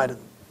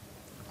കരയുമായിരുന്നു.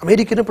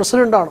 അമേരിക്കൻ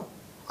പ്രസിഡൻ്റാണ്.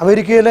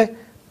 അമേരിക്കയിലെ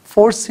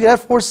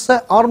എയർഫോഴ്സ്,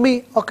 ആർമി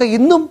ഒക്കെ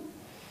ഇന്നും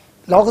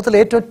ലോകത്തിലെ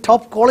ഏറ്റവും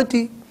ടോപ്പ്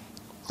ക്വാളിറ്റി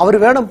അവർ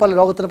വേണം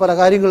ലോകത്തിലെ പല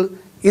കാര്യങ്ങൾ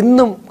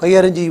ഇന്നും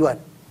കൈകാര്യം ചെയ്യുവാൻ.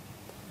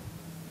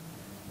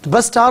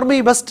 ബെസ്റ്റ് ആർമി,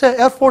 ബെസ്റ്റ്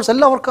എയർഫോഴ്സ്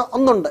എല്ലാവർക്കും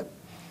അന്നുണ്ട്.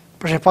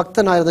 പക്ഷേ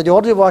ഭക്തനായിരുന്ന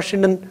ജോർജ്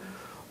വാഷിംഗ്ടൺ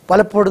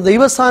പലപ്പോഴും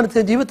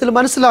ദൈവസാന്നിധ്യം ജീവിതത്തിൽ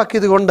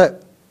മനസ്സിലാക്കിയത് കൊണ്ട്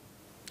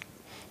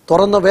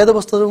തുറന്ന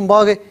വേദപുസ്തകത്തിന്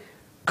മുമ്പാകെ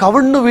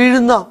കവിണ്ണു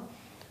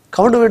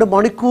വീണ്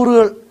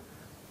മണിക്കൂറുകൾ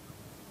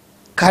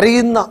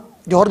കരയുന്ന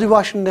ജോർജ്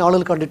വാഷിംഗ്ടനെ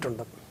ആളുകൾ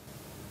കണ്ടിട്ടുണ്ട്.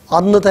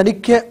 അന്ന്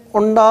തനിക്ക്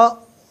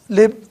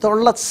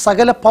ഉള്ള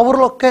സകല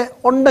പവറുകളൊക്കെ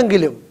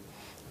ഉണ്ടെങ്കിലും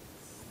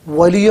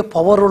വലിയ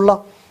പവറുള്ള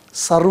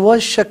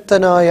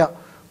സർവശക്തനായ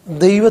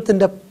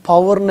ദൈവത്തിൻ്റെ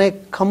പവറിനെ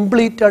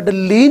കംപ്ലീറ്റ് ആയിട്ട്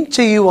ലീൻ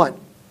ചെയ്യുവാൻ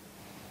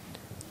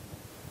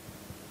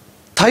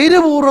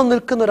ധൈര്യപൂർവ്വം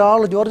നിൽക്കുന്ന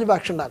ഒരാൾ ജോർജ്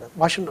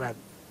വാഷിംഗ്ടനാണ്.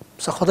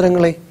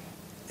 സഹോദരങ്ങളെ,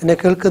 എന്നെ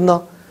കേൾക്കുന്ന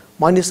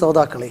മാന്യ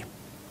ശ്രോതാക്കളെ,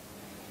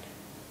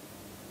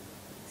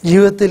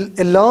 ജീവിതത്തിൽ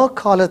എല്ലാ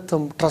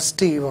കാലത്തും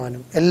ട്രസ്റ്റ്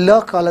ചെയ്യുവാനും എല്ലാ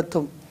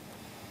കാലത്തും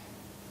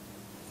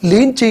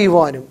ലീൻ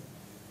ചെയ്യുവാനും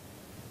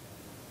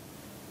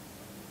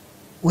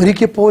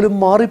ഒരിക്കൽ പോലും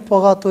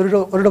മാറിപ്പോകാത്ത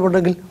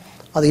ഒരിടമുണ്ടെങ്കിൽ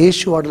അത്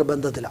യേശുവായിട്ടുള്ള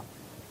ബന്ധത്തിലാണ്.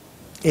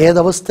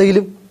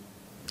 ഏതവസ്ഥയിലും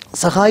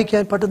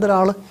സഹായിക്കാൻ പറ്റുന്ന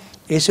ഒരാൾ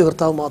യേശു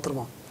കർത്താവ്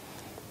മാത്രമാണ്.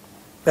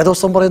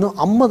 വേദപുസ്തകം പറയുന്നു,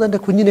 അമ്മ തൻ്റെ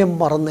കുഞ്ഞിനെ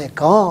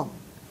മറന്നേക്കാം.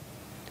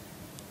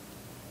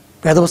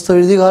 വേദപുസ്തകം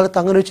എഴുതിയ കാലത്ത്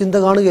അങ്ങനെ ഒരു ചിന്ത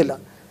കാണുകയില്ല.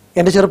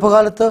 എൻ്റെ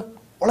ചെറുപ്പകാലത്ത്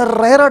വളരെ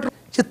റെയറായിട്ട്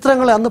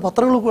ചിത്രങ്ങളെ അന്ന്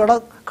പത്രങ്ങളിൽ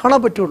കാണാൻ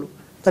പറ്റുള്ളൂ.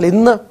 എന്നാൽ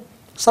ഇന്ന്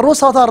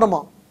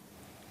സർവ്വസാധാരണമാണ്.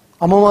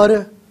 അമ്മമാർ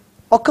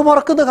ഒക്കെ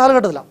മറക്കുന്ന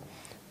കാലഘട്ടത്തിലാണ്.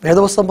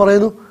 വേദപുസ്തകം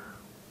പറയുന്നു,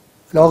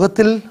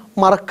 ലോകത്തിൽ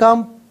മറക്കാൻ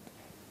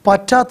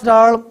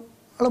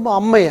പറ്റാത്തൊരാളും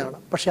അമ്മയാണ്.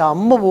 പക്ഷെ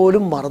അമ്മ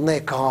പോലും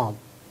മറന്നേക്കാം.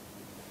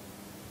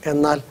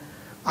 എന്നാൽ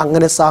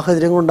അങ്ങനെ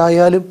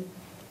സാഹചര്യങ്ങളുണ്ടായാലും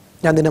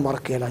ഞാൻ നിന്നെ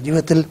മറക്കുകയില്ല.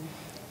 ജീവിതത്തിൽ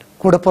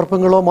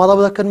കൂടപ്പുറപ്പുകളോ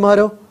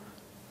മാതാപിതാക്കന്മാരോ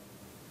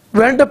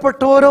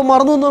വേണ്ടപ്പെട്ടവരോ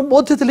മറന്നു എന്ന്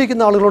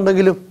ബോധ്യത്തിലിരിക്കുന്ന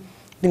ആളുകളുണ്ടെങ്കിലും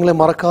നിങ്ങളെ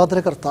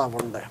മറക്കാത്തൊരു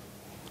കർത്താവുണ്ട്.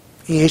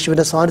 ഈ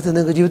യേശുവിൻ്റെ സാന്നിധ്യം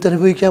നിങ്ങൾക്ക് ജീവിതത്തിൽ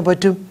അനുഭവിക്കാൻ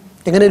പറ്റും.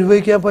 എങ്ങനെ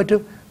അനുഭവിക്കാൻ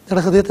പറ്റും?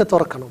 നിങ്ങളുടെ ഹൃദയത്തെ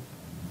തുറക്കണം,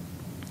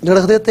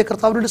 നിങ്ങളുടെ ഹൃദയത്തെ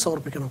കർത്താവിനോട്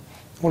സമർപ്പിക്കണം.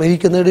 നമ്മൾ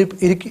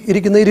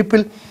ഇരിക്കുന്ന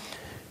ഇരിപ്പിൽ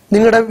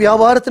നിങ്ങളുടെ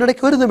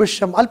വ്യാപാരത്തിനിടയ്ക്ക് ഒരു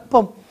നിമിഷം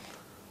അല്പം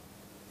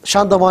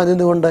ശാന്തമായി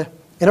നിന്നുകൊണ്ട്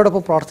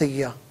എന്നോടൊപ്പം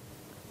പ്രാർത്ഥിക്കുക.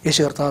 യേശു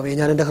കർത്താവേ,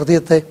 ഞാൻ എൻ്റെ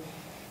ഹൃദയത്തെ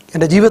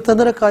എൻ്റെ ജീവിതത്തെ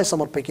നിനക്കായി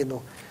സമർപ്പിക്കുന്നു.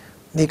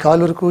 നീ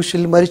കാലൂർ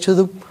ക്രൂശിൽ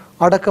മരിച്ചതും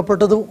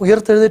അടക്കപ്പെട്ടതും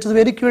ഉയർത്തെഴുന്നേറ്റതും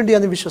എനിക്ക്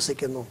വേണ്ടിയാന്ന്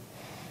വിശ്വസിക്കുന്നു.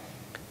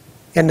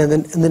 എന്നെ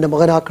നിന്റെ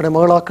മകനാക്കണേ,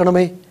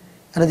 മകളാക്കണമേ.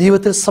 എൻ്റെ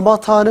ജീവിതത്തിൽ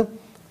സമാധാനം,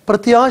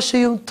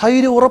 പ്രത്യാശയും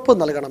ധൈര്യവും ഉറപ്പും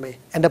നൽകണമേ.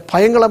 എൻ്റെ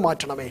ഭയങ്ങളെ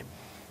മാറ്റണമേ.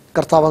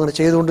 കർത്താവ് അങ്ങനെ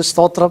ചെയ്തുകൊണ്ട്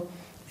സ്തോത്രം,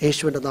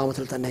 യേശുവിൻ്റെ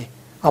നാമത്തിൽ തന്നെ.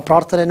 ആ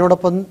പ്രാർത്ഥന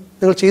എന്നോടൊപ്പം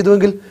നിങ്ങൾ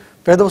ചെയ്തുവെങ്കിൽ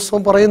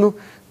വേദപുസ്തകം പറയുന്നു,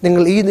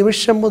 നിങ്ങൾ ഈ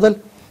നിമിഷം മുതൽ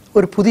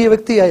ഒരു പുതിയ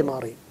വ്യക്തിയായി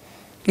മാറി.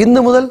 ഇന്ന്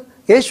മുതൽ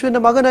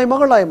യേശുവിൻ്റെ മകനായി,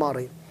 മകളായി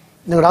മാറി.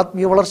 നിങ്ങളുടെ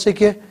ആത്മീയ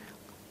വളർച്ചയ്ക്ക്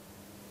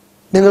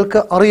നിങ്ങൾക്ക്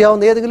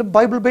അറിയാവുന്ന ഏതെങ്കിലും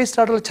ബൈബിൾ ബേസ്ഡ്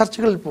ആയിട്ടുള്ള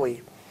ചർച്ചകളിൽ പോയി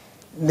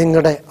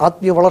നിങ്ങളുടെ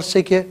ആത്മീയ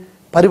വളർച്ചയ്ക്ക്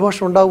പരിഭാഷ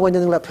ഉണ്ടാകുവാൻ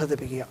ഞാൻ നിങ്ങളെ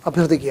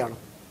അഭ്യർത്ഥിക്കുകയാണ്.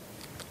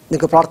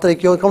 നിങ്ങൾക്ക്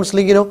പ്രാർത്ഥനയ്ക്കോ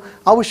കൗൺസിലിങ്ങിനോ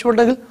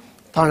ആവശ്യമുണ്ടെങ്കിൽ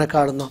താഴെ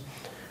കാണുന്ന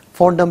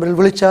ഫോൺ നമ്പറിൽ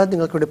വിളിച്ചാൽ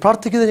നിങ്ങൾക്ക് വേണ്ടി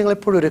പ്രാർത്ഥിക്കുന്നത് ഞങ്ങൾ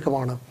എപ്പോഴും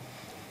ഒരുക്കമാണ്.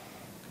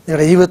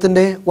 നിങ്ങളുടെ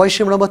ജീവിതത്തിൻ്റെ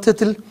വൈഷമ്യയുടെ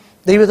മധ്യത്തിൽ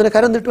ദൈവത്തിൻ്റെ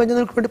കരം നീട്ടുവാൻ ഞാൻ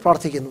നിങ്ങൾക്ക് വേണ്ടി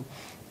പ്രാർത്ഥിക്കുന്നു.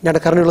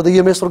 ഞങ്ങളുടെ കരുണയുള്ള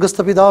ദൈവമേ,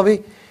 സ്വർഗ്ഗസ്ഥ പിതാവേ,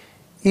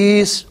 ഈ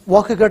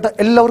വാക്ക് കേട്ട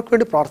എല്ലാവർക്കും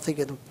വേണ്ടി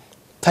പ്രാർത്ഥിക്കുന്നു.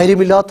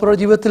 ധൈര്യമില്ലാത്തവരുടെ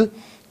ജീവിതത്തിൽ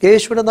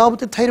യേശുവിൻ്റെ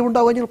നാമത്തിൽ ധൈര്യം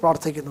ഉണ്ടാകാൻ ഞങ്ങൾ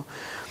പ്രാർത്ഥിക്കുന്നു.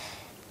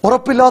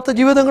 ഉറപ്പില്ലാത്ത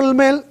ജീവിതങ്ങളിൽ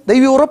മേൽ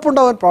ദൈവ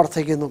ഉറപ്പുണ്ടാകാൻ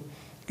പ്രാർത്ഥിക്കുന്നു.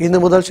 ഇന്ന്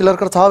മുതൽ ചിലർ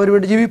കർത്താവിന്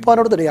വേണ്ടി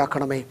ജീവിപ്പാനോട്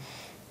ഇടയാക്കണമേ.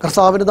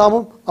 കർത്താവിൻ്റെ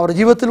നാമം അവരുടെ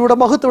ജീവിതത്തിലൂടെ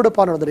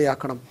മഹത്വമെടുപ്പാനോട്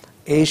ഇടയാക്കണം.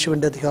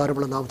 യേശുവിൻ്റെ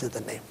അധികാരമുള്ള നാമത്തിൽ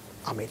തന്നെ.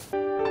 ആമേൻ.